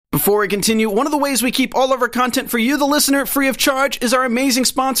Before we continue, one of the ways we keep all of our content for you, the listener, free of charge is our amazing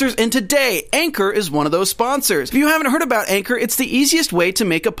sponsors, and today, Anchor is one of those sponsors. If you haven't heard about Anchor, it's the easiest way to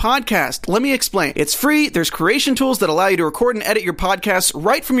make a podcast. Let me explain. It's free, there's creation tools that allow you to record and edit your podcasts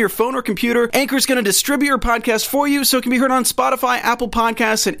right from your phone or computer. Anchor's going to distribute your podcast for you so it can be heard on Spotify, Apple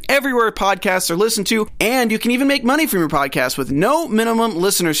Podcasts, and everywhere podcasts are listened to, and you can even make money from your podcast with no minimum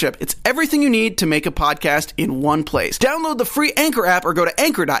listenership. It's everything you need to make a podcast in one place. Download the free Anchor app or go to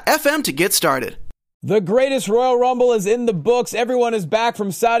anchor.fm to get started. The greatest Royal Rumble is in the books. Everyone is back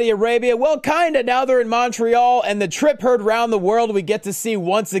from Saudi Arabia. Well, kinda. Now they're in Montreal, and the trip heard round the world we get to see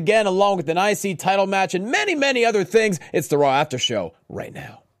once again, along with an IC title match and many, many other things. It's the Raw After Show right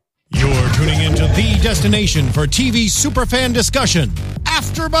now. You're tuning into the destination for TV superfan discussion,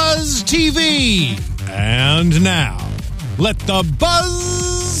 AfterBuzz TV. And now, let the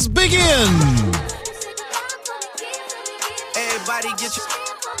buzz begin. Everybody get your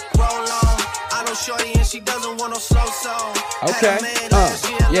roll on. I know shorty and she doesn't want no slow song. Okay.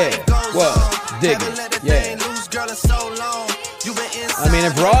 Yeah. Whoa. Dig it. Yeah. I mean,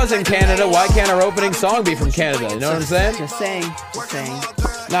 if Raw's in Canada, why can't our opening song be from Canada? You know what I'm saying? Just saying.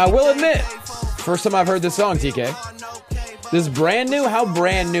 Now, I will admit, first time I've heard this song, TK. This is brand new? How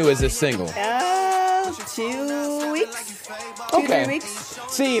brand new is this single? 2 weeks. Okay. 3 weeks.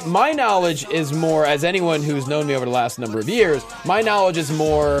 See, my knowledge is more, as anyone who's known me over the last number of years, my knowledge is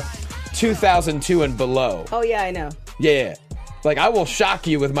more 2002 and below. Oh, yeah, I know. Yeah. Like, I will shock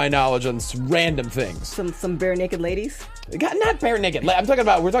you with my knowledge on random things. Some bare naked ladies? Not bare naked. We're talking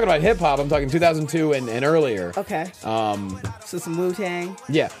about hip-hop. I'm talking 2002 and earlier. Okay. So some Wu-Tang?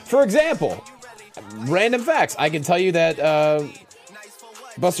 Yeah. For example, random facts. I can tell you that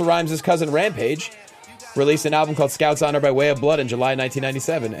Busta Rhymes' cousin Rampage released an album called Scouts Honor by Way of Blood in July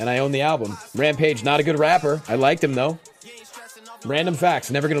 1997, and I own the album. Rampage, not a good rapper. I liked him, though. Random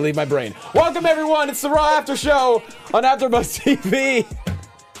facts, never going to leave my brain. Welcome, everyone. It's the Raw After Show on AfterBuzz TV.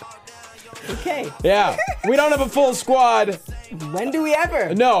 Okay. Yeah. We don't have a full squad. When do we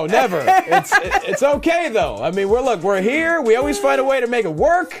ever? No, never. It's okay, though. I mean, we're here. We always find a way to make it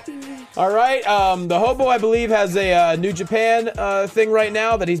work. All right. The Hobo, I believe, has a New Japan thing right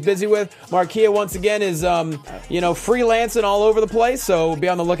now that he's busy with. Markia, once again, is freelancing all over the place, so be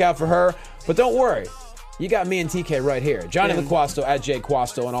on the lookout for her. But don't worry. You got me and TK right here. Johnny LaQuasto at Jay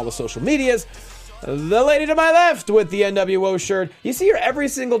Quasto on all the social medias. The lady to my left with the NWO shirt. You see her every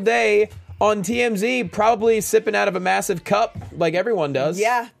single day on TMZ, probably sipping out of a massive cup like everyone does.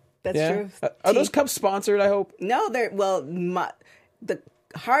 Yeah, that's true. Are those cups sponsored, I hope? No, the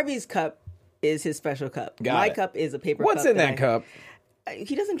Harvey's cup is his special cup. My cup is a paper cup. What's in that cup?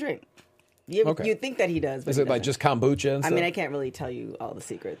 He doesn't drink. You think that he does, but is it like just kombucha and stuff? I mean, I can't really tell you all the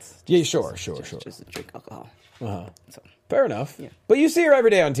secrets. Yeah, sure. Just drink alcohol. Uh-huh. So. Fair enough. Yeah. But you see her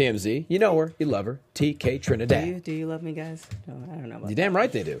every day on TMZ. You know her. You love her. TK Trinidad. Do you love me, guys? No, I don't know about You're damn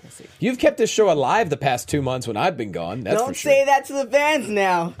right they do. You've kept this show alive the past 2 months when I've been gone. That's Don't say that to the fans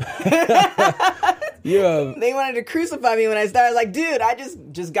now. They wanted to crucify me when I started. Like, dude, I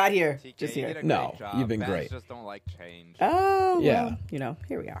just got here. TK, just here. No, you've been Fans great. Just don't like change. Oh, yeah. Well,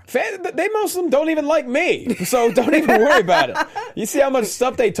 here we are. Most of them don't even like me, so don't even worry about it. You see how much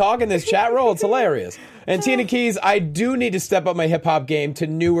stuff they talk in this chat roll? It's hilarious. And Tina Keys, I do need to step up my hip-hop game to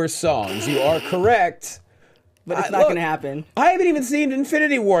newer songs. You are correct. But it's not going to happen. I haven't even seen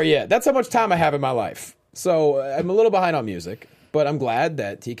Infinity War yet. That's how much time I have in my life. So I'm a little behind on music, but I'm glad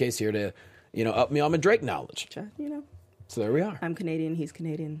that TK's here to, up me on my Drake knowledge. So there we are. I'm Canadian. He's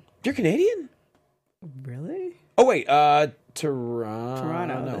Canadian. You're Canadian? Really? Oh, wait.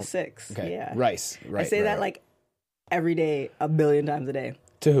 Toronto. The 6. Okay. Yeah. Right. I say that like every day, a billion times a day.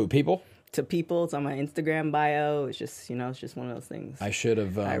 To who? People? To people. It's on my Instagram bio. It's just, it's just one of those things. I should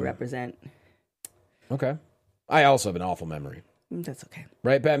have. I represent. Okay. I also have an awful memory. That's okay.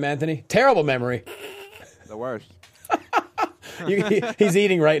 Right, Pam Anthony? Terrible memory. The worst. He's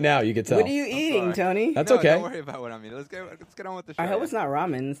eating right now, you can tell. What are you eating, Tony? That's okay. Don't worry about what I'm eating. Let's get on with the show. I hope it's not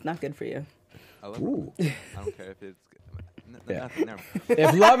ramen. It's not good for you. Ooh. I don't care if it's good. Nothing, never.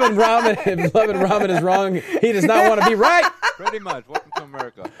 If love and ramen is wrong, he does not want to be right. Pretty much. Welcome to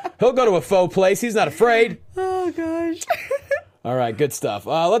America. He'll go to a faux place. He's not afraid. Oh, gosh. All right, good stuff.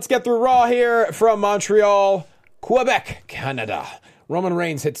 Let's get through Raw here from Montreal, Quebec, Canada. Roman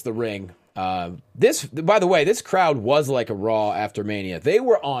Reigns hits the ring. By the way, this crowd was like a Raw after Mania. They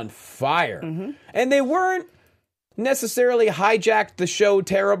were on fire. Mm-hmm. And they weren't necessarily hijacked the show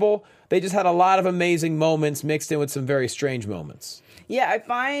terrible. They just had a lot of amazing moments mixed in with some very strange moments. Yeah, I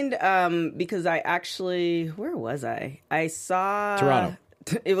find, because I actually, where was I? I saw... Toronto.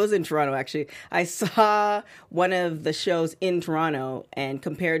 It was in Toronto, actually. I saw one of the shows in Toronto, and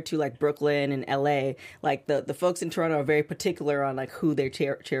compared to like Brooklyn and LA, like the folks in Toronto are very particular on like who they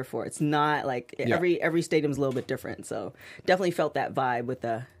cheer for. It's not like every stadium's a little bit different. So definitely felt that vibe with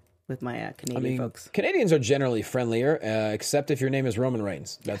my Canadian folks. Canadians are generally friendlier, except if your name is Roman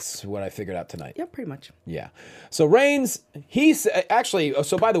Reigns. That's what I figured out tonight. Yeah, pretty much. Yeah. So Reigns, he's actually.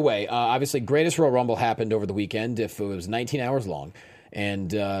 So by the way, obviously, Greatest Royal Rumble happened over the weekend. If it was 19 hours long. And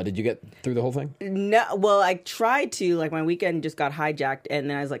did you get through the whole thing? No, well, I tried to. Like, my weekend just got hijacked, and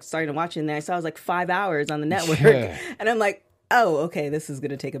then I was like starting to watch it, and then I saw it was like 5 hours on the network, and I'm like, oh, okay, this is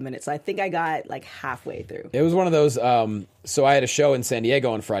gonna take a minute. So I think I got like halfway through. It was one of those. So I had a show in San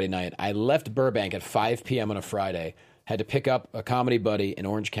Diego on Friday night. I left Burbank at 5 p.m. on a Friday. Had to pick up a comedy buddy in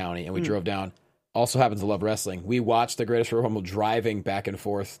Orange County, and we drove down. Also happens to love wrestling. We watched the Greatest Royal Rumble driving back and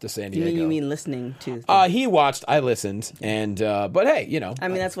forth to San Diego. You mean listening to? He watched. I listened, and but hey, you know. I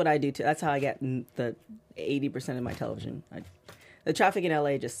mean, that's what I do too. That's how I get the 80% of my television. The traffic in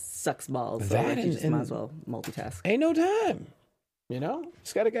LA just sucks balls. So you just might as well multitask. Ain't no time. You know,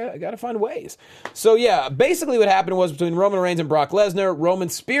 just gotta find ways. So yeah, basically what happened was between Roman Reigns and Brock Lesnar, Roman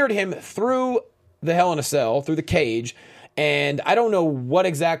speared him through the Hell in a Cell, through the cage. And I don't know what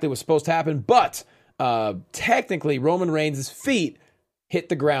exactly was supposed to happen, but technically Roman Reigns' feet hit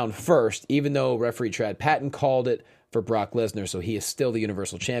the ground first, even though referee Chad Patton called it for Brock Lesnar, so he is still the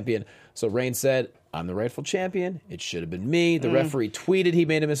Universal Champion. So Reigns said, I'm the rightful champion. It should have been me. The referee tweeted he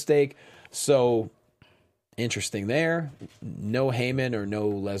made a mistake. So interesting there. No Heyman or no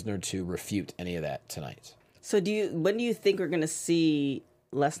Lesnar to refute any of that tonight. So when do you think we're going to see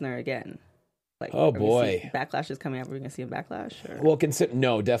Lesnar again? Like, oh boy, Backlash is coming up. We're going to see a Backlash? Or? Well,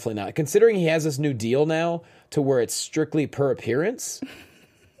 no, definitely not. Considering he has this new deal now to where it's strictly per appearance.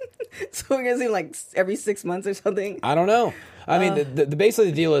 So we're going to see him like every 6 months or something? I don't know. I mean, the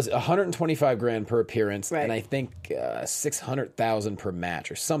basically the deal is $125,000 per appearance, right. And I think $600,000 per match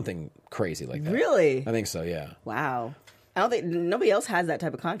or something crazy like that. Really? I think so. Yeah. Wow. I don't think nobody else has that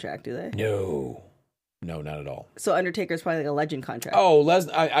type of contract, do they? No, not at all. So Undertaker's probably like a legend contract. Oh,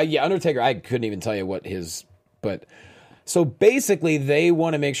 yeah, Undertaker. I couldn't even tell you what his, but so basically they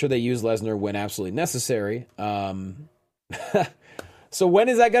want to make sure they use Lesnar when absolutely necessary. So when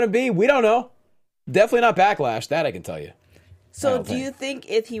is that going to be? We don't know. Definitely not Backlash. That I can tell you. So do you think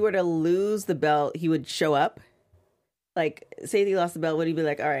if he were to lose the belt, he would show up? Like, say he lost the belt, would he be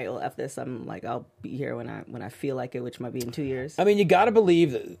like, all right, well, F this. I'll be here when I feel like it, which might be in 2 years. I mean, you got to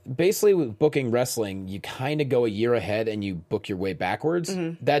believe that basically with booking wrestling, you kind of go a year ahead and you book your way backwards.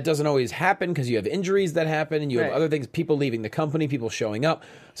 Mm-hmm. That doesn't always happen because you have injuries that happen and you have other things, people leaving the company, people showing up.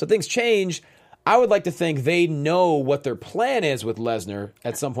 So things change. I would like to think they know what their plan is with Lesnar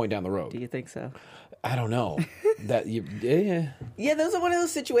at some point down the road. Do you think so? I don't know. Yeah, those are one of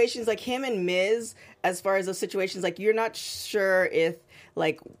those situations like him and Miz, as far as those situations, like you're not sure if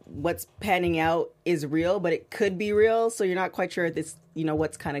like what's panning out is real, but it could be real. So you're not quite sure if it's,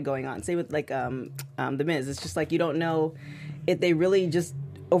 what's kind of going on. Same with like the Miz. It's just like you don't know if they really just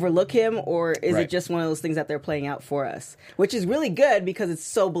overlook him or is it just one of those things that they're playing out for us, which is really good because it's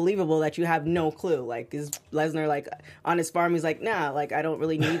so believable that you have no clue. Like, is Lesnar like on his farm? He's like, nah, like I don't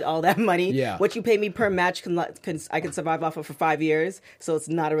really need all that money. Yeah. What you pay me per match I can survive off of for 5 years, so it's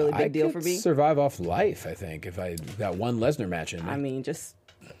not a really big deal for me. Survive off life, I think, if I got one Lesnar match in me. I mean, just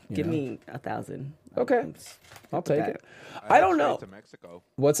give me 1,000. Okay, I'll take it. I don't know. To Mexico.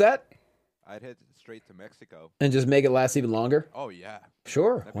 What's that? I'd head straight to Mexico. And just make it last even longer? Oh, yeah.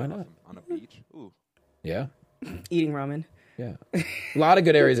 Sure, why not? Awesome. On a beach. Ooh. Yeah. Eating ramen. Yeah. A lot of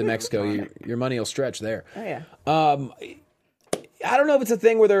good areas in Mexico. Your money will stretch there. Oh, yeah. I don't know if it's a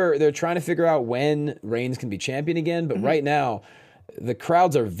thing where they're trying to figure out when Reigns can be champion again, but right now, the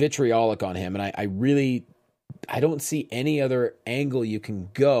crowds are vitriolic on him, and I don't see any other angle you can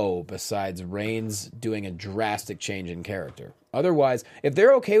go besides Reigns doing a drastic change in character. Otherwise, if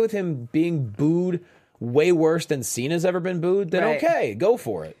they're okay with him being booed way worse than Cena's ever been booed, then okay, go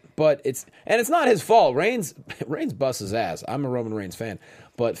for it. But it's not his fault. Reigns busts his ass. I'm a Roman Reigns fan,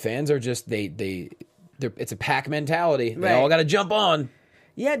 but fans are just it's a pack mentality. They all got to jump on.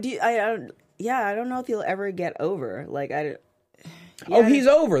 Yeah, I don't know if he'll ever get over. Like he's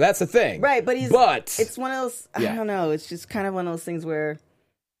over. That's the thing. Right, but it's one of those, I don't know, it's just kind of one of those things where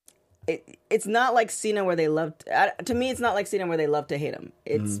it's not like Cena where they love, to me, it's not like Cena where they love to hate him.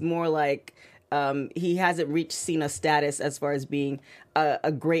 It's more like he hasn't reached Cena status as far as being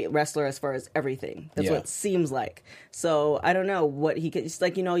a great wrestler as far as everything. That's what it seems like. So I don't know what he could, it's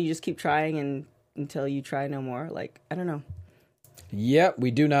like, you just keep trying until you try no more. Like, I don't know. Yep,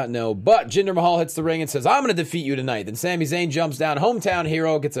 we do not know. But Jinder Mahal hits the ring and says, I'm going to defeat you tonight. Then Sami Zayn jumps down. Hometown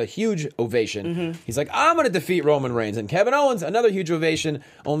hero gets a huge ovation. He's like, I'm going to defeat Roman Reigns. And Kevin Owens, another huge ovation,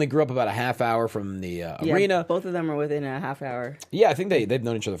 only grew up about a half hour from the arena. Both of them are within a half hour. Yeah, I think they've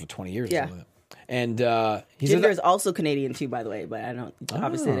known each other for 20 years. Yeah. Or something like that. And Jinder is also Canadian too, by the way, but I don't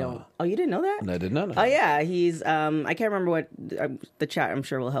obviously don't. Oh, you didn't know that? I did not know. Oh yeah, he's I can't remember what the chat I'm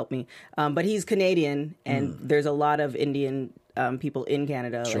sure will help me. But he's Canadian, and there's a lot of Indian people in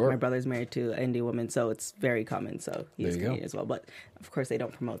Canada. Sure. Like my brother's married to an Indian woman, so it's very common. So he's Canadian go. as well. But of course they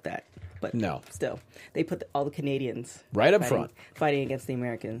don't promote that. But no, still they put all the Canadians right up front fighting against the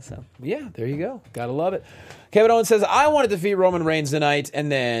Americans. So yeah, there you go. Gotta love it. Kevin Owens says, I want to defeat Roman Reigns tonight,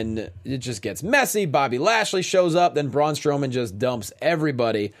 and then it just gets messy. Bobby Lashley shows up, then Braun Strowman just dumps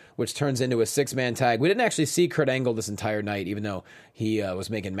everybody, which turns into a 6-man tag. We didn't actually see Kurt Angle this entire night, even though he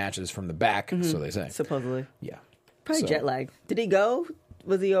was making matches from the back, so they say. supposedly, Yeah. probably jet lag. Did he go?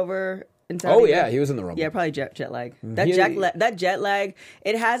 Was he over? Oh yeah, he was in the Rumble. Yeah, probably jet lag. That jet lag,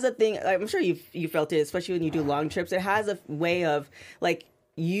 it has a thing. I'm sure you felt it, especially when you do long trips. It has a way of like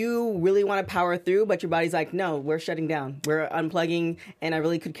you really want to power through, but your body's like, no, we're shutting down, we're unplugging, and I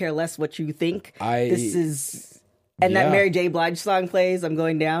really could care less what you think. This is. And that Mary J. Blige song plays, I'm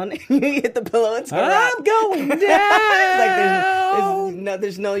going down. You hit the pillow and I'm going down. like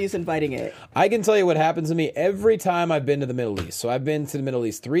there's no use in fighting it. I can tell you what happens to me every time I've been to the Middle East. So I've been to the Middle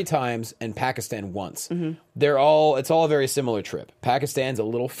East 3 times and Pakistan once. It's all a very similar trip. Pakistan's a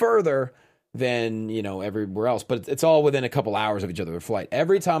little further than, everywhere else, but it's all within a couple hours of each other flight.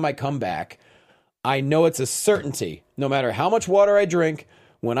 Every time I come back, I know it's a certainty, no matter how much water I drink.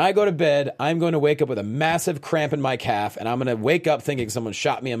 When I go to bed, I'm going to wake up with a massive cramp in my calf, and I'm going to wake up thinking someone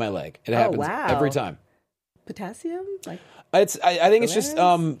shot me in my leg. It happens every time. Potassium? I think it's just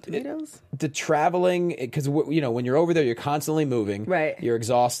tomatoes? the traveling, because when you're over there, you're constantly moving. Right. You're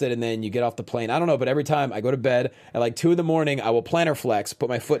exhausted, and then you get off the plane. I don't know, but every time I go to bed at like 2 a.m, I will plantar flex, put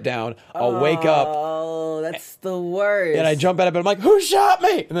my foot down. I'll wake up. Oh, that's the worst. And I jump out of bed. I'm like, who shot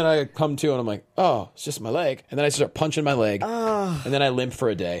me? And then I come to, and I'm like, oh, it's just my leg. And then I start punching my leg. Oh. And then I limp for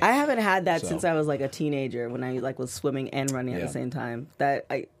a day. I haven't had that since I was like a teenager, when I was swimming and running at the same time.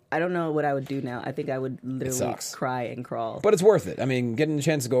 I don't know what I would do now. I think I would literally cry and crawl. But it's worth it. I mean, getting the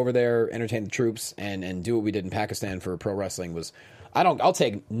chance to go over there, entertain the troops, and do what we did in Pakistan for pro wrestling was... I'll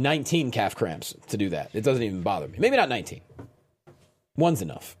take 19 calf cramps to do that. It doesn't even bother me. Maybe not 19. One's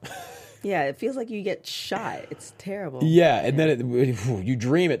enough. Yeah, it feels like you get shot. It's terrible. Yeah, and then you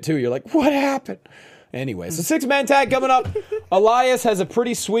dream it too. You're like, what happened? Anyway, so 6-man tag coming up. Elias has a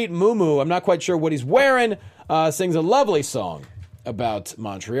pretty sweet muumuu. I'm not quite sure what he's wearing. Sings a lovely song about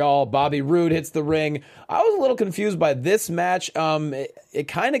Montreal. Bobby Roode hits the ring. I was a little confused by this match. It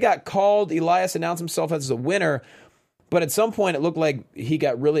kind of got called. Elias announced himself as the winner, but at some point it looked like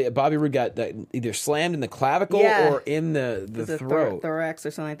Bobby Roode got either slammed in the clavicle or in the throat. Thorax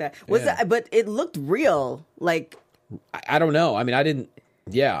or something like that. That. But it looked real. Like, I don't know. I mean, I didn't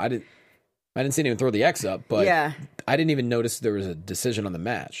see anyone throw the X up, but I didn't even notice there was a decision on the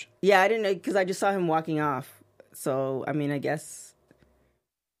match. Yeah, I didn't know, because I just saw him walking off. So, I mean, I guess...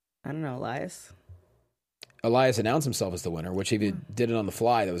 I don't know, Elias announced himself as the winner, which he did it on the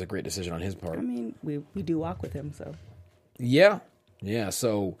fly. That was a great decision on his part. I mean, we do walk with him, so. Yeah.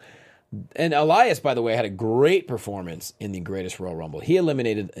 So, and Elias, by the way, had a great performance in the Greatest Royal Rumble. He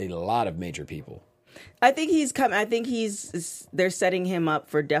eliminated a lot of major people. I think they're setting him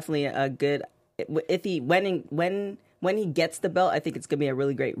up for definitely a good, when he gets the belt, I think it's going to be a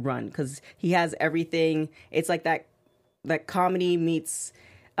really great run, because he has everything. It's like that comedy meets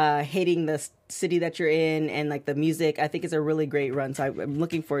hating the city that you're in, and like the music. I think it's a really great run. So I'm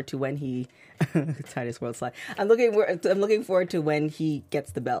looking forward to when he tightest world slide. I'm looking forward to when he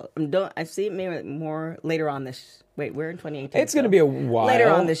gets the belt. I see it maybe more later on this. Wait, we're in 2018. It's going to be a while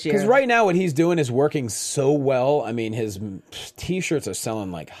later on this year, because right now what he's doing is working so well. I mean, his T-shirts are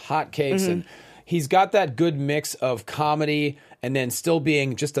selling like hotcakes, and he's got that good mix of comedy and then still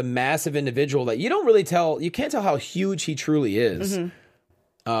being just a massive individual that you don't really tell. You can't tell how huge he truly is.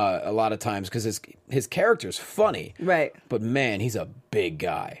 A lot of times, because his character's funny, right? But man, he's a big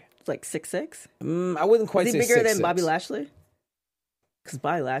guy. It's like 6'6". I wouldn't quite say 6'6". Is he bigger than Bobby Lashley? Because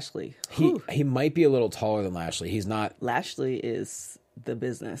Bobby Lashley, he might be a little taller than Lashley. He's not. Lashley is the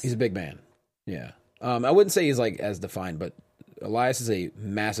business. He's a big man. Yeah. I wouldn't say he's like as defined, but Elias is a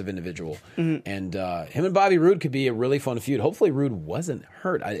massive individual, and him and Bobby Roode could be a really fun feud. Hopefully, Roode wasn't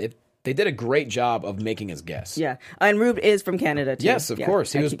hurt. They did a great job of making us guess. Yeah. And Roode is from Canada, too. Yes, of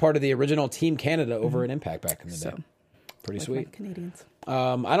course. He was part of the original Team Canada over at Impact back in the day. Pretty sweet. Canadians.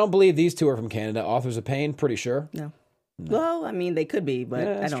 I don't believe these two are from Canada. Authors of Pain, pretty sure. No. Well, I mean, they could be, but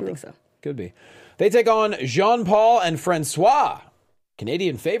I don't think so. Could be. They take on Jean-Paul and Francois.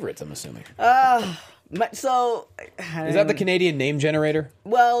 Canadian favorites, I'm assuming. So... Is that the Canadian name generator?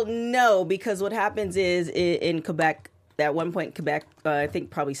 Well, no, because what happens is in Quebec... At one point, Quebec, I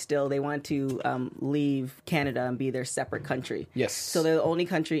think probably still, they want to leave Canada and be their separate country. Yes. So they're the only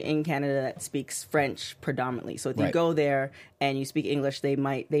country in Canada that speaks French predominantly. So if you go there and you speak English, they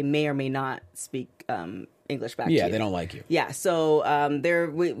may or may not speak English back to you. Yeah, they don't like you. Yeah, so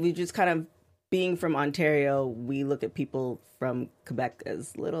we just kind of, being from Ontario, we look at people from Quebec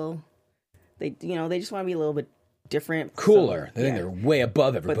as little, they just want to be a little bit different. Cooler. So, they think they're way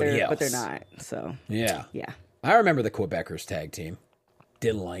above everybody else. But they're not, so. Yeah. Yeah. I remember the Quebecers tag team.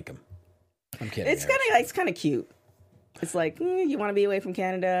 Didn't like them. I'm kidding. It's kind of cute. It's like, you want to be away from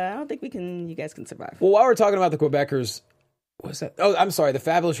Canada? I don't think you guys can survive. Well, while we're talking about the Quebecers, what was that? Oh, I'm sorry, the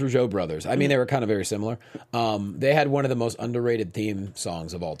Fabulous Rougeau brothers. I mean, they were kind of very similar. They had one of the most underrated theme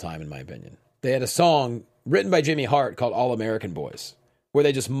songs of all time, in my opinion. They had a song written by Jimmy Hart called All American Boys, where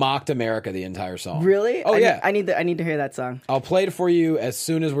they just mocked America the entire song. Really? Oh, yeah. I need to hear that song. I'll play it for you as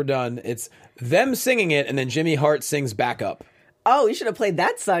soon as we're done. It's them singing it, and then Jimmy Hart sings back up. Oh, you should have played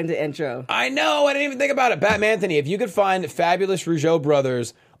that song to intro. I know. I didn't even think about it. Bat Anthony, if you could find Fabulous Rougeau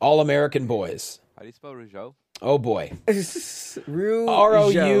brothers, All American Boys. How do you spell Rougeau? Oh, boy. Rougeau.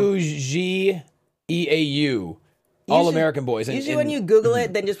 Rougeau. All American Boys. Usually when you Google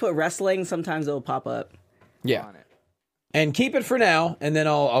it, then just put wrestling. Sometimes it'll pop up. Yeah. And keep it for now, and then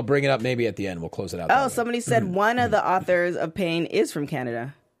I'll bring it up maybe at the end. We'll close it out. Oh, somebody said one of the authors of Pain is from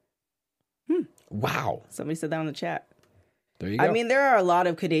Canada. Wow. Somebody said that on the chat. There you go. I mean, there are a lot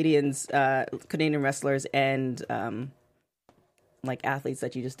of Canadian wrestlers and like athletes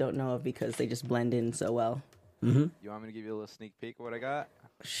that you just don't know of because they just blend in so well. Mm-hmm. You want me to give you a little sneak peek of what I got?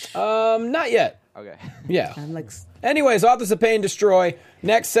 Not yet. Okay. Yeah. I'm like, Anyways, Authors of Pain destroy.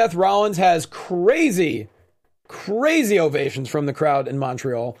 Next, Seth Rollins has crazy ovations from the crowd in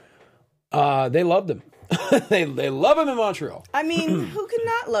Montreal. They loved him. they love him in Montreal. I mean, who could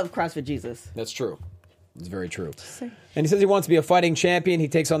not love CrossFit Jesus? That's true. It's very true. And he says he wants to be a fighting champion. He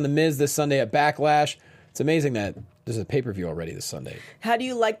takes on The Miz this Sunday at Backlash. It's amazing that there's a pay-per-view already this Sunday. How do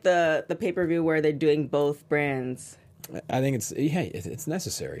you like the pay-per-view where they're doing both brands? I think it's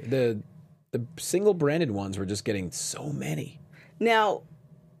necessary. The single branded ones were just getting so many. Now,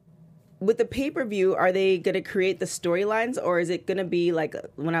 with the pay-per-view, are they going to create the storylines, or is it going to be like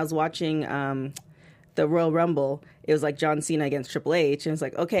when I was watching the Royal Rumble, it was like John Cena against Triple H, and it's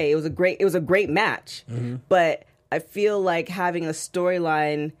like, okay, it was a great match, but I feel like having a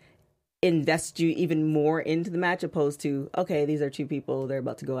storyline invests you even more into the match, opposed to, okay, these are two people, they're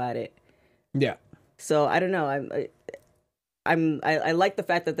about to go at it. Yeah. So I don't know. I like the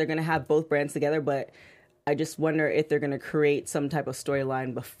fact that they're going to have both brands together, but I just wonder if they're going to create some type of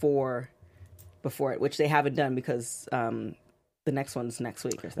storyline before it, which they haven't done because the next one's next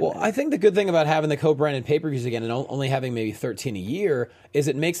week or something. Well, I think the good thing about having the co-branded pay-per-views again and only having maybe 13 a year is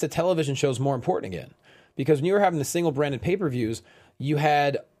it makes the television shows more important again. Because when you were having the single branded pay-per-views, you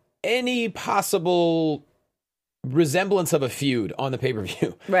had any possible resemblance of a feud on the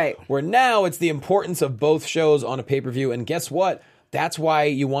pay-per-view. Right. Where now it's the importance of both shows on a pay-per-view. And guess what? That's why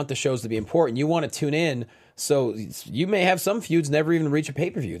you want the shows to be important. You want to tune in. So you may have some feuds never even reach a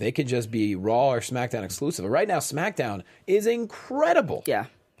pay-per-view. They could just be Raw or SmackDown exclusive. But right now, SmackDown is incredible. Yeah.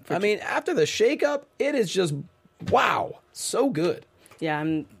 I mean, after the shakeup, it is just, wow, so good. Yeah,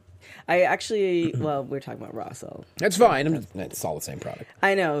 I actually, well, we're talking about Raw, so. That's fine. It's all the same product.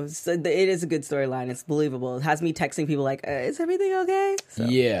 I know. So it is a good storyline. It's believable. It has me texting people like, is everything okay? So.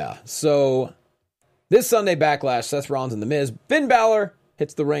 Yeah. So this Sunday Backlash, Seth Rollins and The Miz. Finn Balor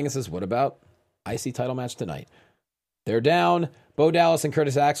hits the ring and says, what about IC title match tonight? They're down. Bo Dallas and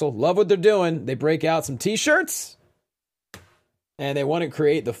Curtis Axel love what they're doing. They break out some T-shirts. And they want to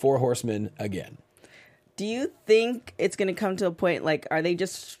create the Four Horsemen again. Do you think it's going to come to a point, like, are they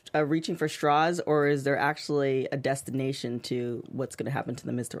just reaching for straws, or is there actually a destination to what's going to happen to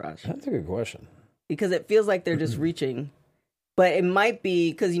the Miztourage? That's a good question. Because it feels like they're just reaching. But it might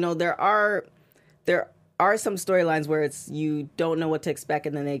be, because, there are some storylines where it's you don't know what to expect,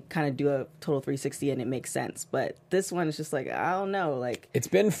 and then they kind of do a total 360 and it makes sense. But this one is just like, I don't know. Like, it's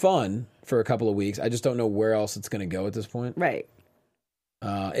been fun for a couple of weeks. I just don't know where else it's going to go at this point. Right.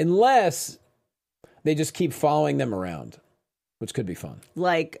 Unless they just keep following them around, which could be fun.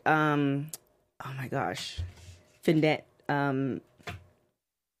 Like, oh my gosh, Fandango.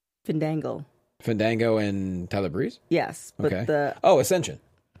 Fandango and Tyler Breeze? Yes, but okay. Ascension.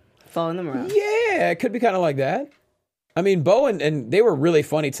 Following them around. Yeah, it could be kind of like that. I mean, Bo and they were really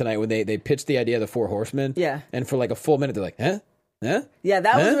funny tonight when they pitched the idea of the Four Horsemen. Yeah. And for like a full minute, they're like, huh? Huh? Yeah,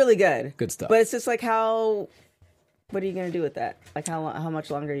 that was really good. Good stuff. But it's just like what are you going to do with that? Like how much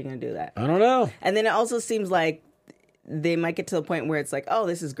longer are you going to do that? I don't know. And then it also seems like they might get to the point where it's like, oh,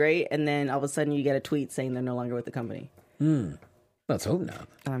 this is great. And then all of a sudden you get a tweet saying they're no longer with the company. Let's hope not.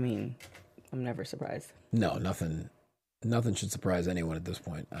 I mean, I'm never surprised. No, nothing should surprise anyone at this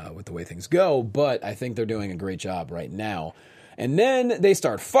point with the way things go, but I think they're doing a great job right now. And then they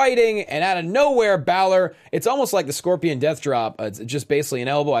start fighting, and out of nowhere, Balor, it's almost like the Scorpion Death Drop. It's just basically an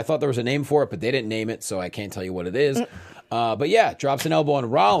elbow. I thought there was a name for it, but they didn't name it, so I can't tell you what it is. But yeah, drops an elbow on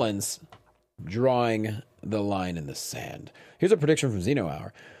Rollins, drawing the line in the sand. Here's a prediction from Zeno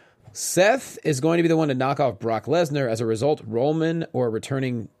Hour. Seth is going to be the one to knock off Brock Lesnar. As a result, Roman or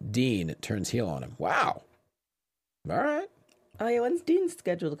returning Dean turns heel on him. Wow. All right. Oh, yeah, when's Dean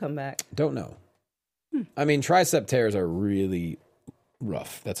scheduled to come back? Don't know. I mean, tricep tears are really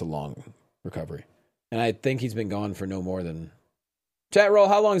rough. That's a long recovery. And I think he's been gone for no more than... Chat roll,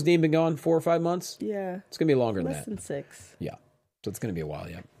 how long has Dean been gone? 4 or 5 months? Yeah. It's going to be longer than Less that. than 6. Yeah. So it's going to be a while,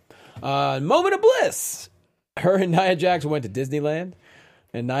 yeah. Moment of bliss. Her and Nia Jax went to Disneyland,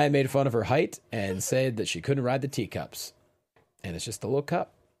 and Nia made fun of her height and said that she couldn't ride the teacups. And it's just a little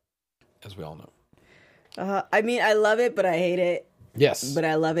cup, as we all know. I mean, I love it, but I hate it. Yes. But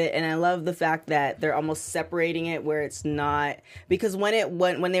I love it, and I love the fact that they're almost separating it where it's not... Because when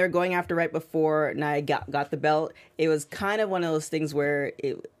they were going after right before Nia got the belt, it was kind of one of those things where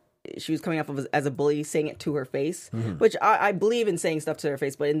she was coming off of as a bully, saying it to her face, which I believe in saying stuff to her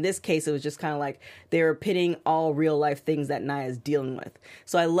face, but in this case, it was just kind of like they were pitting all real-life things that Nia is dealing with.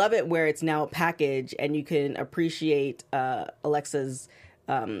 So I love it where it's now a package, and you can appreciate Alexa's...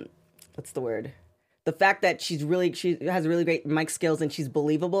 what's the word? The fact that she has really great mic skills and she's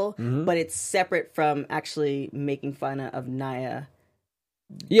believable, but it's separate from actually making fun of Nia.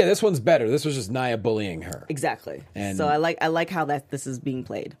 Yeah, this one's better. This was just Nia bullying her. Exactly. And so I like how this is being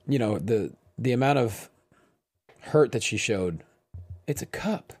played. You know, the amount of hurt that she showed. It's a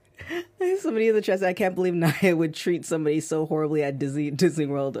cup. Somebody in the chat said, I can't believe Nia would treat somebody so horribly at Disney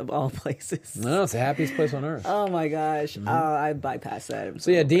World of all places. No, it's the happiest place on earth. Oh my gosh. I bypassed that.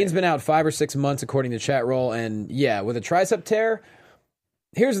 So yeah, Dean's been out 5 or 6 months according to chat roll, and yeah, with a tricep tear,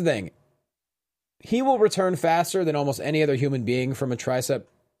 here's the thing. He will return faster than almost any other human being from a tricep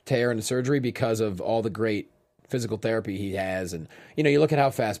tear and surgery because of all the great physical therapy he has. And, you know, you look at how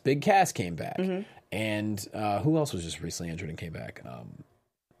fast Big Cass came back. And who else was just recently injured and came back?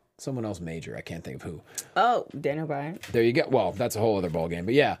 Someone else major. I can't think of who. Oh, Daniel Bryan. There you go. Well, that's a whole other ballgame.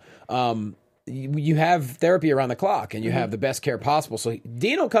 But yeah, you have therapy around the clock, and you have the best care possible. So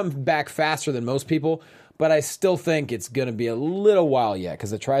Dean will come back faster than most people, but I still think it's going to be a little while yet because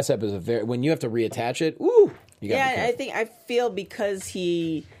the tricep is when you have to reattach it. Ooh, you got to be careful. I feel because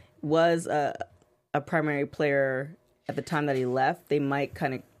he was a primary player at the time that he left, they might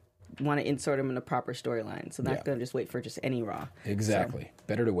kind of want to insert him in a proper storyline. So not going to just wait for just any Raw. Exactly. So.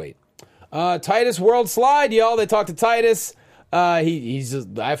 Better to wait. Titus World Slide, y'all. They talked to Titus.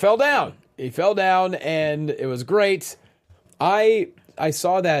 I fell down. He fell down, and it was great. I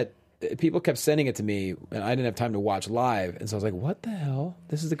saw that people kept sending it to me, and I didn't have time to watch live. And so I was like, what the hell?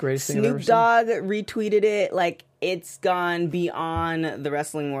 This is the greatest thing I've ever seen. Snoop Dogg retweeted it. Like, it's gone beyond the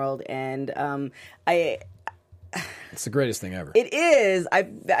wrestling world. And it's the greatest thing ever. It is.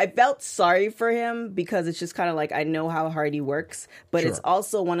 I felt sorry for him because it's just kind of like I know how hard he works, but it's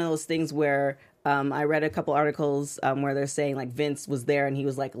also one of those things where I read a couple articles where they're saying like Vince was there and he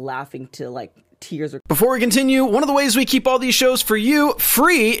was like laughing to like tears. Before we continue, one of the ways we keep all these shows for you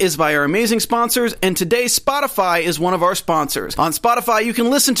free is by our amazing sponsors, and today Spotify is one of our sponsors. On Spotify, you can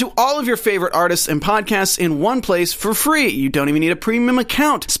listen to all of your favorite artists and podcasts in one place for free. You don't even need a premium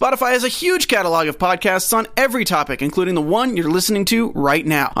account. Spotify has a huge catalog of podcasts on every topic, including the one you're listening to right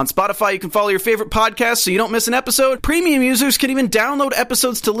now. On Spotify, you can follow your favorite podcasts so you don't miss an episode. Premium users can even download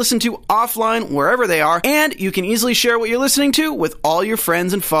episodes to listen to offline wherever they are, and you can easily share what you're listening to with all your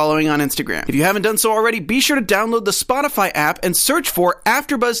friends and following on Instagram. If you haven't done so already, be sure to download the Spotify app and search for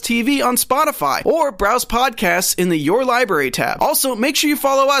AfterBuzz TV on Spotify, or browse podcasts in the Your Library tab. Also, make sure you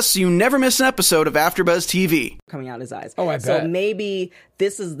follow us so you never miss an episode of AfterBuzz TV. Coming out his eyes. Oh, I bet. So maybe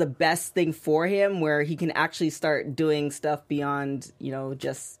this is the best thing for him, where he can actually start doing stuff beyond, you know,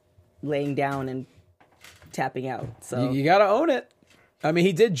 just laying down and tapping out. So you got to own it. I mean,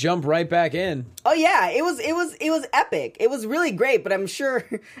 he did jump right back in. Oh yeah, it was epic. It was really great, but I'm sure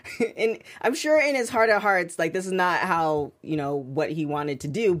in his heart of hearts, like, this is not how, you know, what he wanted to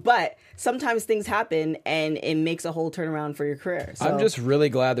do. But sometimes things happen and it makes a whole turnaround for your career. So I'm just really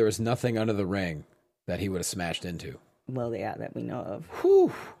glad there was nothing under the ring that he would have smashed into. Well, yeah, that we know of.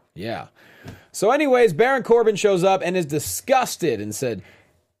 Whew. Yeah. So anyways, Baron Corbin shows up and is disgusted and said,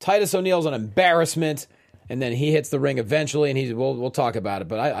 Titus O'Neil's an embarrassment. And then he hits the ring eventually, and we'll talk about it,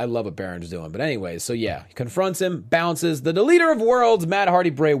 but I love what Baron's doing. But anyways, so yeah, he confronts him, bounces. The leader of worlds, Matt Hardy,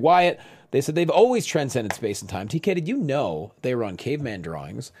 Bray Wyatt, they said they've always transcended space and time. TK, did you know they were on caveman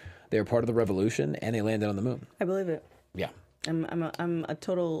drawings? They were part of the revolution, and they landed on the moon. I believe it. Yeah. I'm a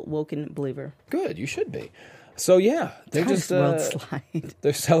total woken believer. Good, you should be. So yeah, they're just world slide.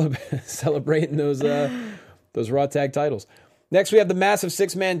 They're celebrating those Raw tag titles. Next, we have the massive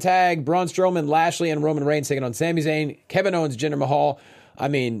 6-man tag. Braun Strowman, Lashley, and Roman Reigns taking on Sami Zayn, Kevin Owens, Jinder Mahal. I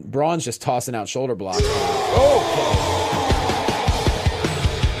mean, Braun's just tossing out shoulder blocks. Okay.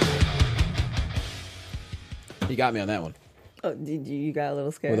 He got me on that one. Oh, you got a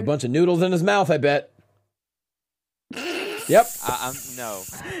little scared? With a bunch of noodles in his mouth, I bet. Yep. No.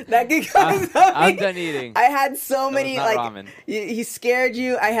 That could come I'm done eating. I had so many, like, ramen. He scared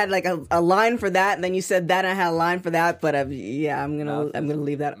you. I had, like, a line for that, and then you said that, and I had a line for that, but, yeah, I'm gonna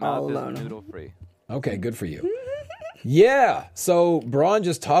leave that all alone. Noodle free. Okay, good for you. Yeah, so Braun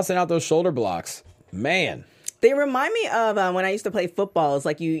just tossing out those shoulder blocks. Man. They remind me of when I used to play football. It's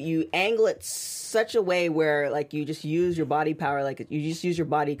like you angle it such a way where, like, you just use your body power, like, you just use your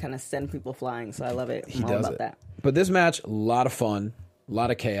body to kind of send people flying, so I love it. He all does about it. that. But this match, a lot of fun, a lot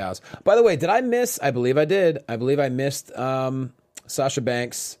of chaos. By the way, did I miss? I believe I did. I believe I missed Sasha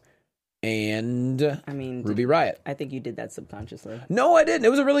Banks and Ruby Riott. I think you did that subconsciously. No, I didn't. It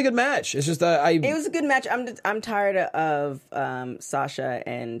was a really good match. It's just It was a good match. I'm tired of Sasha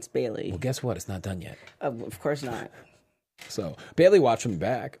and Bayley. Well, guess what? It's not done yet. Of course not. So Bayley watched from the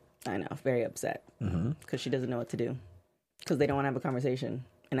back. I know, very upset because she doesn't know what to do because they don't want to have a conversation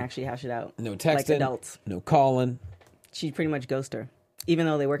and actually hash it out. No texting, like adults. No calling. She pretty much ghosts her, even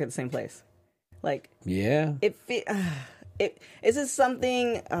though they work at the same place. Like, yeah, is this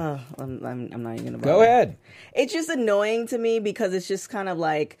something? I'm not even gonna bother. Go ahead. It's just annoying to me because it's just kind of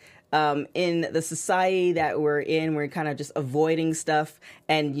like in the society that we're in, we're kind of just avoiding stuff,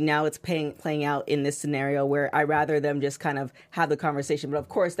 and now it's playing out in this scenario where I rather them just kind of have the conversation. But of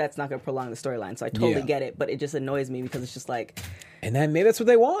course, that's not going to prolong the storyline. So I totally get it, but it just annoys me because it's just like, and then maybe that's what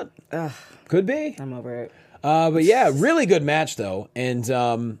they want. Could be. I'm over it. But yeah, really good match though, and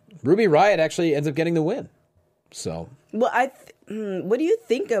Ruby Riott actually ends up getting the win. So, well, what do you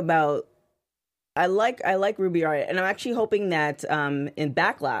think about? I like Ruby Riott, and I'm actually hoping that in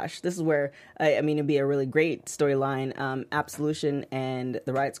Backlash, this is where it'd be a really great storyline. Absolution and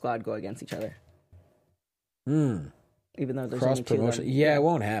the Riot Squad go against each other. Even though there's cross only two promotion, yeah, it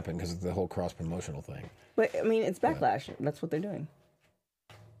won't happen because of the whole cross promotional thing. But it's Backlash. That's what they're doing.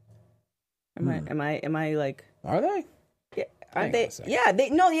 Am I like? Are they? Yeah, aren't they? Yeah,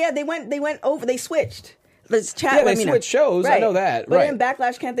 they went over. They switched. Let's chat. Yeah, they switched shows. Right. I know that. But right. in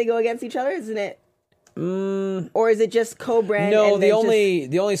Backlash, can't they go against each other? Isn't it? Or is it just co-brand? No, the only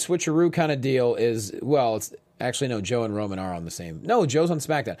switcheroo kind of deal is it's actually no. Joe and Roman are on the same. No, Joe's on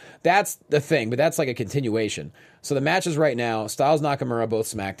SmackDown. That's the thing, but that's like a continuation. So the matches right now: Styles, Nakamura both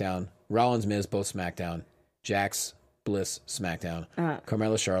SmackDown, Rollins, Miz both SmackDown, Jax, Bliss SmackDown,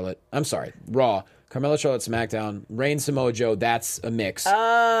 Carmella, Charlotte. I'm sorry, Raw. Carmella, Charlotte, SmackDown. Reigns, Samoa Joe. That's a mix.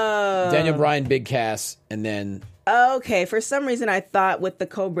 Oh. Daniel Bryan, Big Cass, and then. Okay, for some reason I thought with the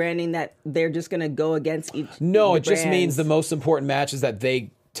co-branding that they're just going to go against each. No, it just means the most important matches that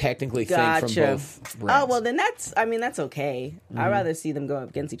they technically think from both brands. Oh, well then that's okay. I'd rather see them go up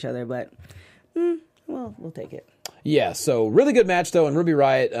against each other, but we'll take it. Yeah, so really good match though, and Ruby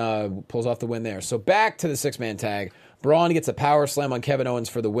Riott pulls off the win there. So back to the 6-man tag. Braun gets a power slam on Kevin Owens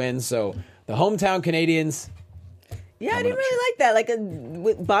for the win. So the hometown Canadians. Yeah, I didn't really like that. Like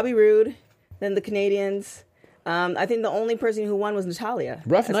with Bobby Roode, then the Canadians. I think the only person who won was Natalya.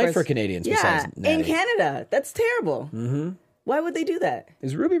 Rough night for Canadians. Yeah, besides Natty. in Canada. That's terrible. Mm-hmm. Why would they do that?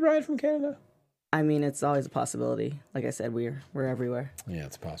 Is Ruby Riott from Canada? I mean, it's always a possibility. Like I said, we're everywhere. Yeah,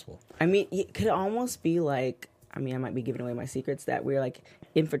 it's possible. I mean, it could almost be like, I might be giving away my secrets, that we're like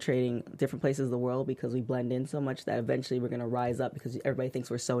infiltrating different places of the world because we blend in so much that eventually we're going to rise up because everybody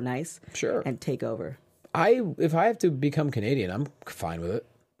thinks we're so nice. Sure. And take over. If I have to become Canadian, I'm fine with it.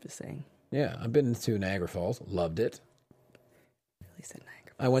 Just saying. Yeah, I've been to Niagara Falls. Loved it. Really said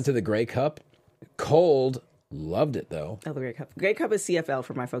Niagara Falls. I went to the Grey Cup. Cold. Loved it, though. Oh, the Grey Cup. Grey Cup is CFL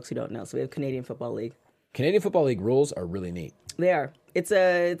for my folks who don't know. So we have Canadian Football League. Canadian Football League rules are really neat. They are.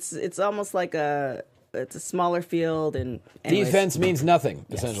 It's almost like it's a smaller field and defense means nothing,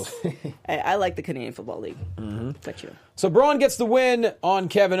 essentially. I like the Canadian Football League. Mm-hmm. But you. So Braun gets the win on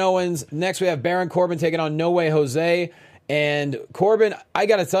Kevin Owens. Next we have Baron Corbin taking on No Way Jose. And Corbin, I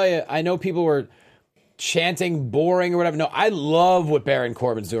got to tell you, I know people were chanting boring or whatever. No, I love what Baron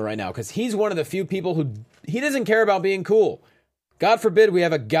Corbin's doing right now because he's one of the few people who he doesn't care about being cool. God forbid we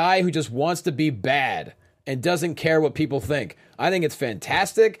have a guy who just wants to be bad and doesn't care what people think. I think it's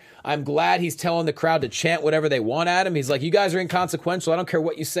fantastic. I'm glad he's telling the crowd to chant whatever they want at him. He's like, you guys are inconsequential. I don't care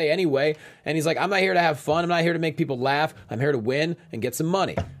what you say anyway. And he's like, I'm not here to have fun. I'm not here to make people laugh. I'm here to win and get some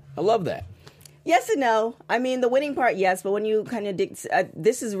money. I love that. Yes and no. I mean, the winning part, yes, but when you kind of dig,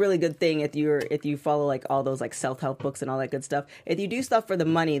 this is a really good thing if you follow like all those like self-help books and all that good stuff. If you do stuff for the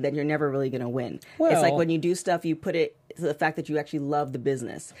money, then you're never really going to win. Well, it's like when you do stuff, you put it to the fact that you actually love the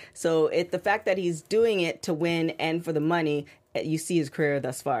business. So the fact that he's doing it to win and for the money, you see his career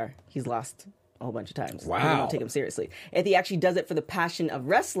thus far. He's lost a whole bunch of times. Wow. People don't take him seriously. If he actually does it for the passion of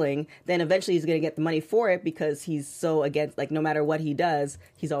wrestling, then eventually he's going to get the money for it because he's so against, like, no matter what he does,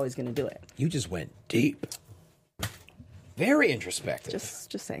 he's always going to do it. You just went deep. Very introspective.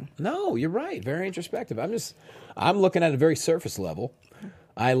 Just saying. No, you're right. Very introspective. I'm looking at a very surface level.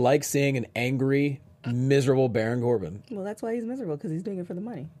 I like seeing an angry, miserable Baron Corbin. Well, that's why he's miserable, because he's doing it for the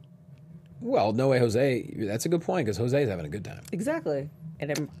money. Well, no way, Jose. That's a good point, because Jose's having a good time. Exactly.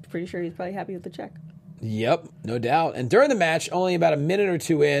 And I'm pretty sure he's probably happy with the check. Yep, no doubt. And during the match, only about a minute or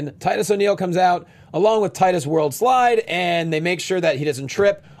two in, Titus O'Neil comes out along with Titus World Slide, and they make sure that he doesn't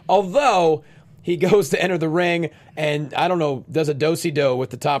trip, although he goes to enter the ring and, I don't know, does a do-si-do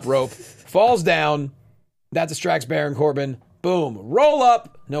with the top rope, falls down, that distracts Baron Corbin, boom, roll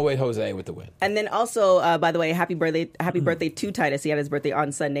up, No Way Jose with the win. And then also, by the way, happy birthday to Titus. He had his birthday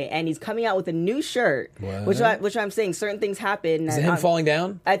on Sunday, and he's coming out with a new shirt, which I'm saying certain things happen. Is it him falling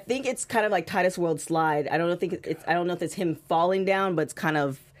down? I think it's kind of like Titus World Slide. I don't know if it's him falling down, but it's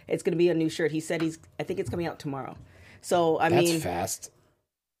going to be a new shirt. He said I think it's coming out tomorrow. So That's fast.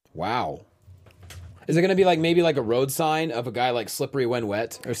 Wow. Is it going to be maybe like a road sign of a guy like slippery when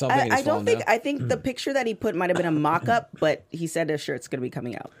wet or something? I think the picture that he put might have been a mock-up, but he said a shirt's going to be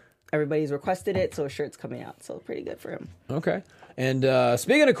coming out. Everybody's requested it, so a shirt's coming out. So pretty good for him. Okay. And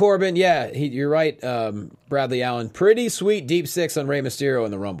speaking of Corbin, you're right, Bradley Allen. Pretty sweet deep six on Rey Mysterio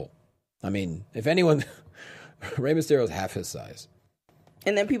in the Rumble. I mean, if anyone, Rey Mysterio's half his size.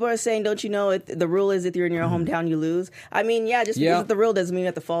 And then people are saying, don't you know, the rule is if you're in your hometown, you lose. I mean, just because the rule doesn't mean you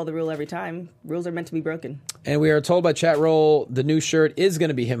have to follow the rule every time. Rules are meant to be broken. And we are told by Chat Roll the new shirt is going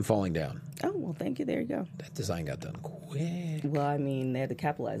to be him falling down. Oh, well, thank you. There you go. That design got done quick. Well, I mean, they had to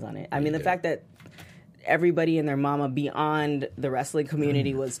capitalize on it. I mean, the fact that everybody and their mama beyond the wrestling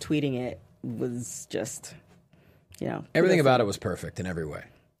community was tweeting it was just, Everything about it was perfect in every way.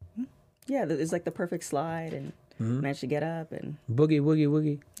 Yeah, it's like the perfect slide and... managed to get up and... Boogie, woogie,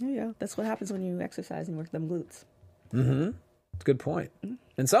 woogie. Yeah, that's what happens when you exercise and work them glutes. Mm-hmm. That's a good point. Mm-hmm.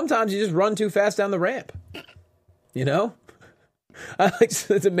 And sometimes you just run too fast down the ramp. It's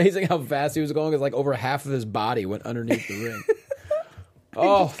amazing how fast he was going. It's like over half of his body went underneath the ring.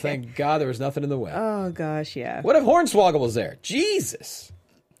 Oh, thank God there was nothing in the way. Oh, gosh, yeah. What if Hornswoggle was there? Jesus.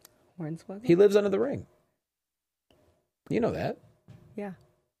 Hornswoggle? He lives under the ring. You know that. Yeah.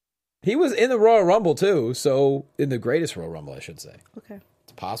 He was in the Royal Rumble, too, so in the greatest Royal Rumble, I should say. Okay.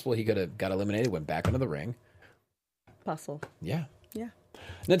 It's possible he could have got eliminated, went back into the ring. Possible. Yeah. Yeah.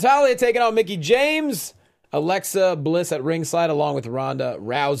 Natalya taking on Mickie James. Alexa Bliss at ringside, along with Ronda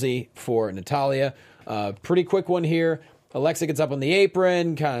Rousey for Natalya. Pretty quick one here. Alexa gets up on the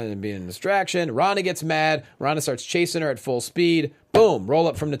apron, kind of being a distraction. Ronda gets mad. Ronda starts chasing her at full speed. Boom. Roll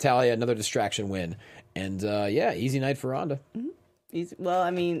up from Natalya. Another distraction win. And, easy night for Ronda. Mm-hmm. Well,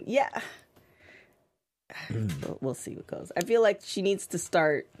 I mean, yeah. We'll see what goes. I feel like she needs to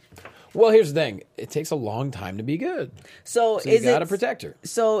start. Well, here's the thing. It takes a long time to be good. So you got to protect her.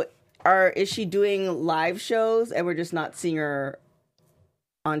 So is she doing live shows and we're just not seeing her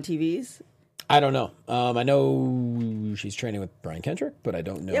on TVs? I don't know. I know she's training with Brian Kendrick, but I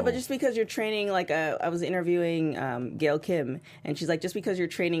don't know. Yeah, but just because you're training, I was interviewing Gail Kim, and she's like, just because you're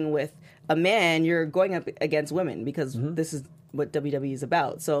training with a man, you're going up against women because this is what WWE is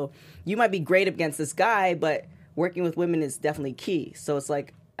about. So you might be great against this guy, but working with women is definitely key. So it's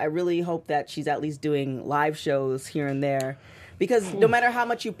like, I really hope that she's at least doing live shows here and there, because no matter how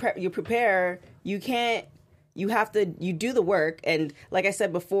much you prepare, you do the work. And like I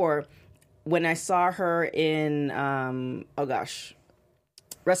said before, when I saw her in,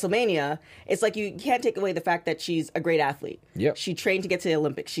 WrestleMania, it's like you can't take away the fact that she's a great athlete. Yep. She trained to get to the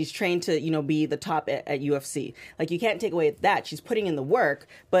Olympics. She's trained to, be the top at UFC. Like, you can't take away that. She's putting in the work,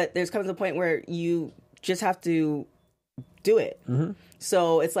 but there's comes a point where you just have to do it. Mm-hmm.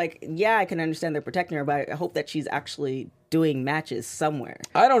 So it's like, yeah, I can understand they're protecting her, but I hope that she's actually doing matches somewhere.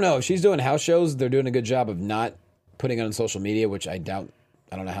 I don't know. If she's doing house shows, they're doing a good job of not putting it on social media, which I doubt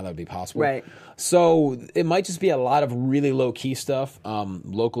I don't know how that would be possible. Right. So it might just be a lot of really low-key stuff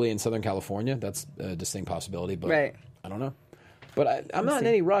locally in Southern California. That's a distinct possibility, but I don't know. But I'm not in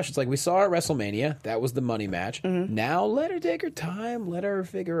any rush. It's like we saw her at WrestleMania. That was the money match. Now let her take her time. Let her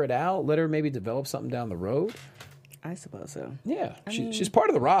figure it out. Let her maybe develop something down the road. I suppose so. Yeah, she's part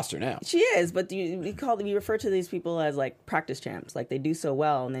of the roster now. She is, but we refer to these people as like practice champs. Like they do so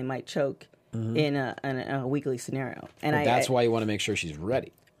well, and they might choke in a weekly scenario. And that's why you want to make sure she's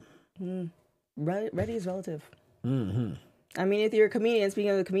ready. Ready is relative. I mean, if you're a comedian,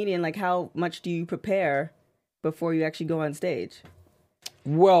 speaking of a comedian, like how much do you prepare before you actually go on stage?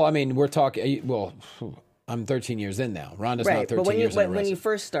 Well, I mean, we're talking. Well, I'm 13 years in now. Rhonda's not 13 but years in. When you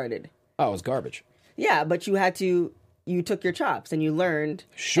first started, it was garbage. Yeah, but you took your chops and you learned.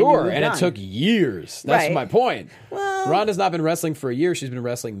 Sure, and it took years. That's my point. Well, Rhonda's not been wrestling for a year. She's been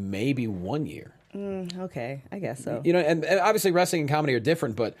wrestling maybe 1 year. Okay, I guess so. You know, and obviously wrestling and comedy are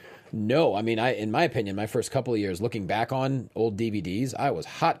different, but no, I mean, in my opinion, my first couple of years, looking back on old DVDs, I was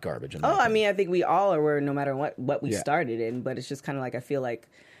hot garbage. I mean, I think we all were, no matter what we started in, but it's just kind of like, I feel like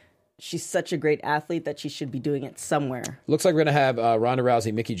she's such a great athlete that she should be doing it somewhere. Looks like we're going to have Ronda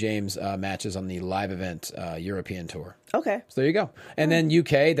Rousey, Mickie James matches on the live event European tour. Okay. So there you go. And then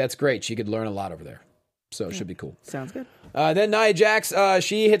UK, that's great. She could learn a lot over there. So it should be cool. Sounds good. Then Nia Jax,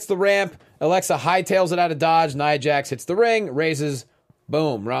 she hits the ramp. Alexa hightails it out of Dodge. Nia Jax hits the ring, raises,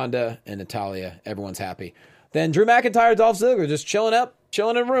 boom, Ronda and Natalya. Everyone's happy. Then Drew McIntyre, Dolph Ziggler just chilling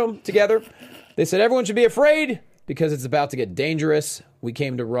in a room together. They said everyone should be afraid because it's about to get dangerous. We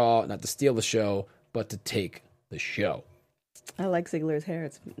came to Raw not to steal the show, but to take the show. I like Ziggler's hair.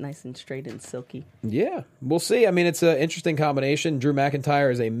 It's nice and straight and silky. Yeah, we'll see. I mean, it's an interesting combination. Drew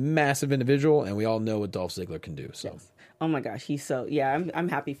McIntyre is a massive individual, and we all know what Dolph Ziggler can do. So, yes. Oh my gosh, I'm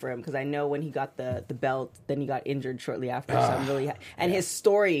happy for him because I know when he got the belt, then he got injured shortly after. So I'm really and his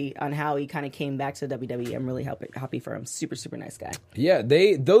story on how he kind of came back to WWE, I'm really happy for him. Super, super nice guy. Yeah,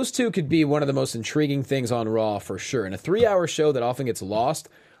 those two could be one of the most intriguing things on Raw for sure. In a 3-hour show that often gets lost,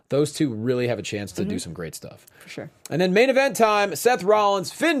 those two really have a chance to do some great stuff. For sure. And then main event time, Seth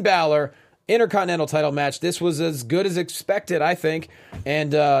Rollins, Finn Balor, Intercontinental title match. This was as good as expected, I think.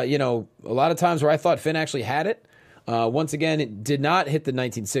 And, a lot of times where I thought Finn actually had it. Once again, it did not hit the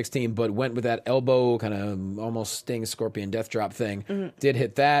 1916, but went with that elbow kind of almost Sting Scorpion death drop thing. Did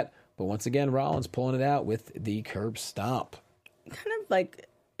hit that. But once again, Rollins pulling it out with the curb stomp. Kind of like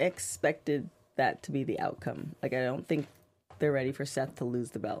expected that to be the outcome. Like, I don't think they're ready for Seth to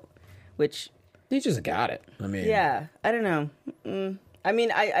lose the belt, which he just got it. I mean, yeah, I don't know. I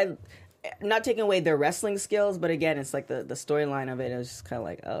mean, I not taking away their wrestling skills, but again, it's like the storyline of it is just kind of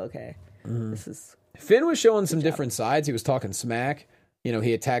like, oh, okay, this is. Finn was showing some different sides. He was talking smack. You know,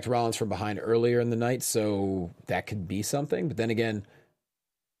 he attacked Rollins from behind earlier in the night, so that could be something. But then again,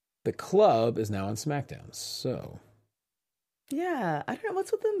 the club is now on SmackDown, so. Yeah, I don't know.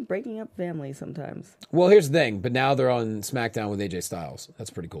 What's with them breaking up families sometimes? Well, here's the thing. But now they're on SmackDown with AJ Styles. That's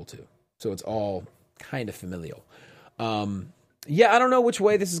pretty cool, too. So it's all kind of familial. Yeah, I don't know which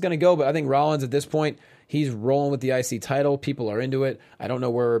way this is going to go, but I think Rollins at this point, he's rolling with the IC title. People are into it. I don't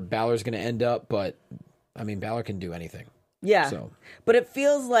know where Balor's going to end up, but, I mean, Balor can do anything. Yeah, but it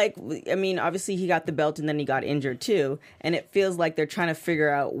feels like, I mean, obviously he got the belt and then he got injured too, and it feels like they're trying to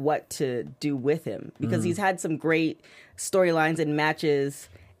figure out what to do with him because he's had some great storylines and matches,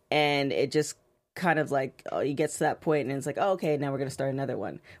 and it just kind of like, he gets to that point and it's like, oh, okay, now we're going to start another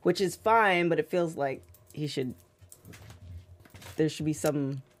one, which is fine, but it feels like there should be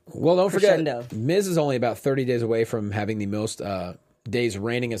some Well, don't crescendo. forget, Miz is only about 30 days away from having the most days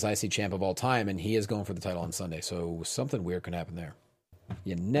reigning as IC champ of all time, and he is going for the title on Sunday. So something weird can happen there.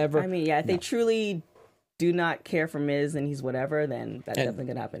 You never. I mean, yeah, if they truly do not care for Miz and he's whatever, then that's definitely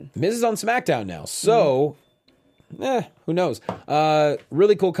gonna happen. Miz is on SmackDown now, so who knows?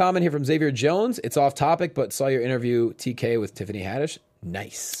 Really cool comment here from Xavier Jones. It's off topic, but saw your interview TK with Tiffany Haddish.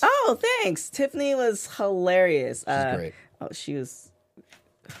 Nice. Oh, thanks. Tiffany was hilarious. She's great. Oh, she was.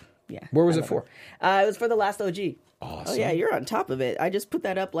 Yeah. Where was it for? It was for the last OG. Awesome. Oh yeah, you're on top of it. I just put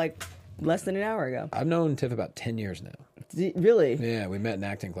that up like less than an hour ago. I've known Tiff about 10 years now. Really? Yeah, we met in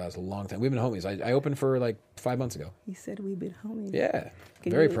acting class a long time. We've been homies. I opened for her like 5 months ago. He said we've been homies. Yeah,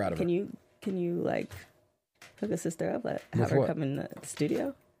 very proud of her. Can you like hook a sister up? Have her come in the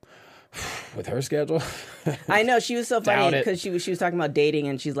studio? With her schedule? I know, she was so funny because she was talking about dating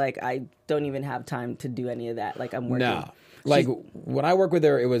and she's like, I don't even have time to do any of that. Like, I'm working. No. Like, when I work with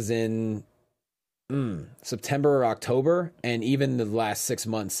her, it was in September or October, and even the last 6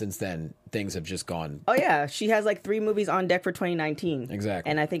 months since then, things have just gone. Oh yeah, she has like 3 movies on deck for 2019. Exactly.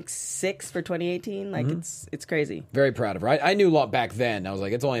 And I think 6 for 2018. Like it's crazy. Very proud of her. I knew a lot back then. I was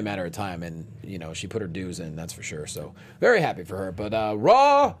like, it's only a matter of time, and she put her dues in, that's for sure. So very happy for her. But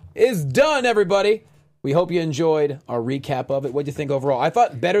Raw is done, everybody. We hope you enjoyed our recap of it. What do you think overall? I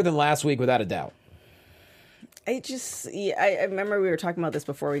thought better than last week, without a doubt. I remember we were talking about this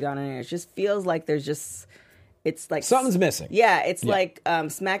before we got in here. It just feels like it's like something's missing. Yeah, it's like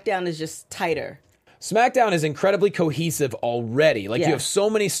SmackDown is just tighter. SmackDown is incredibly cohesive already. Like, you have so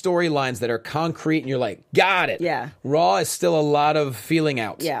many storylines that are concrete, and you're like, got it. Yeah. Raw is still a lot of feeling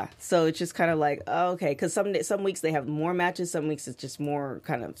out. Yeah, so it's just kind of like, oh, okay, because some weeks they have more matches, some weeks it's just more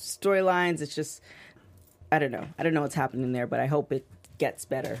kind of storylines. It's just, I don't know what's happening there, but I hope it gets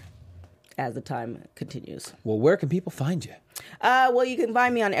better as the time continues. Well, where can people find you? Well, you can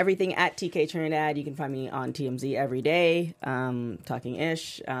find me on everything at TK Trinidad. You can find me on TMZ every day, talking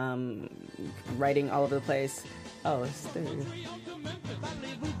ish, writing all over the place. Oh, there you go.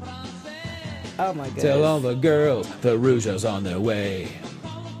 Oh my god! Tell all the girls the Rougeau's on their way.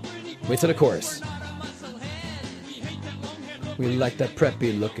 Wait till the chorus. We like that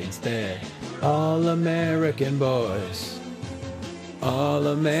preppy looking stare. All American boys. All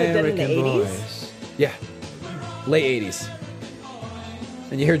American boys. Yeah. Late 80s.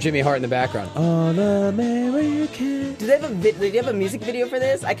 And you hear Jimmy Hart in the background. All American. Do they have a music video for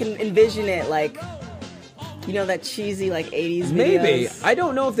this? I can envision it like, that cheesy like 80s videos. Maybe. I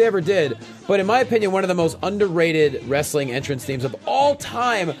don't know if they ever did. But in my opinion, one of the most underrated wrestling entrance themes of all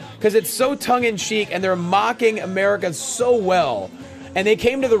time. Because it's so tongue-in-cheek and they're mocking America so well. And they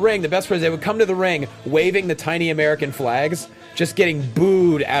came to the ring, the best part is they would come to the ring waving the tiny American flags, just getting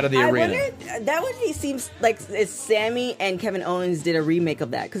booed out of the arena. That would be seems like if Sammy and Kevin Owens did a remake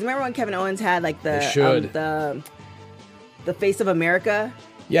of that. Because remember when Kevin Owens had like the Face of America?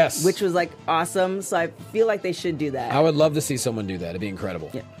 Yes. Which was like awesome. So I feel like they should do that. I would love to see someone do that. It'd be incredible.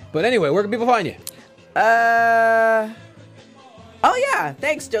 Yeah. But anyway, where can people find you? Oh, yeah.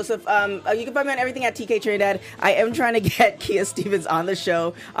 Thanks, Joseph. You can find me on everything at TK Trinidad. I am trying to get Kia Stevens on the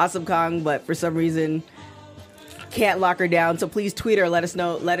show, Awesome Kong, but for some reason can't lock her down. So please tweet her. Let us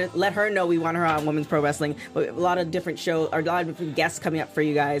know. Let her know we want her on Women's Pro Wrestling. But a lot of different shows, or a lot of different guests coming up for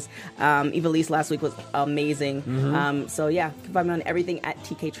you guys. Eva Lise last week was amazing. So yeah, you can find me on everything at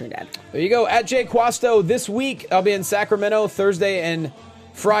TK Trinidad. There you go. At Jay Quasto. This week, I'll be in Sacramento Thursday and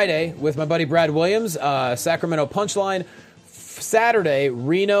Friday with my buddy Brad Williams. Sacramento Punchline. Saturday,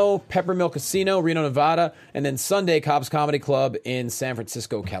 Reno, Peppermill Casino, Reno, Nevada, and then Sunday, Cobb's Comedy Club in San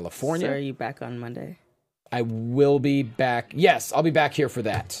Francisco, California. So are you back on Monday? I will be back. Yes, I'll be back here for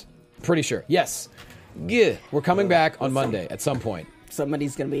that. Pretty sure. Yes. Yeah, we're coming back on Monday at some point.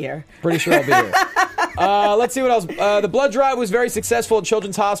 Somebody's going to be here. Pretty sure I'll be here. Let's see what else. The blood drive was very successful at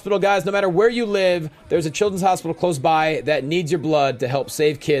Children's Hospital. Guys, no matter where you live, there's a Children's Hospital close by that needs your blood to help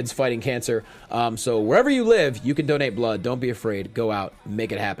save kids fighting cancer. So wherever you live, you can donate blood. Don't be afraid. Go out.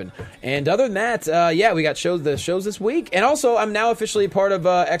 Make it happen. And other than that, we got the shows this week. And also, I'm now officially part of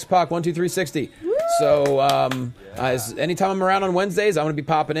X-Pac 12360. So anytime I'm around on Wednesdays, I'm going to be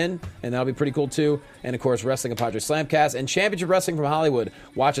popping in, and that'll be pretty cool too. And of course, Wrestling Padre Slamcast and Championship Wrestling from Hollywood.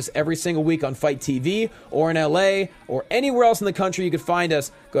 Watch us every single week on Fight TV or in LA or anywhere else in the country you could find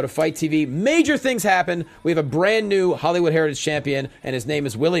us. Go to Fight TV. Major things happen. We have a brand new Hollywood Heritage Champion, and his name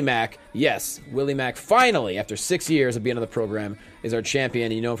is Willie Mack. Yes, Willie Mack finally, after 6 years of being on the program, is our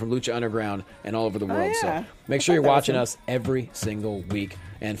champion. You know him from Lucha Underground and all over the world. Oh, yeah. So make sure you're watching us every single week.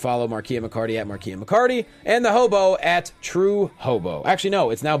 And follow Marquia McCarty at Marquia McCarty and the Hobo at True Hobo. Actually, no,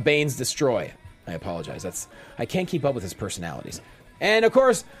 it's now Bane's Destroy. I apologize. I can't keep up with his personalities. And, of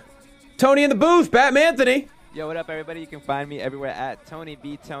course, Tony in the booth, Pat Anthony. Yo, what up, everybody? You can find me everywhere at Tony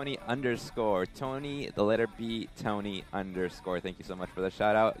 _. Tony, the letter B, Tony _. Thank you so much for the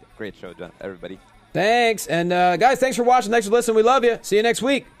shout-out. Great show, everybody. Thanks. And, guys, thanks for watching. Thanks for listening. We love you. See you next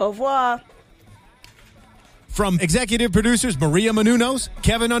week. Au revoir. From executive producers Maria Menounos,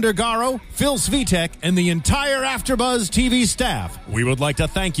 Kevin Undergaro, Phil Svitek, and the entire AfterBuzz TV staff, we would like to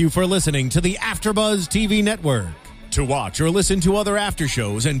thank you for listening to the AfterBuzz TV network. To watch or listen to other after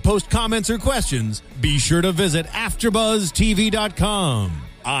shows and post comments or questions, be sure to visit AfterBuzzTV.com.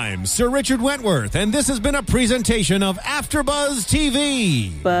 I'm Sir Richard Wentworth, and this has been a presentation of AfterBuzz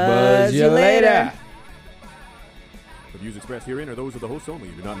TV. Buzz you later. The views expressed herein are those of the hosts only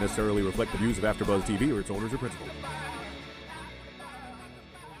and do not necessarily reflect the views of AfterBuzz TV or its owners or principals.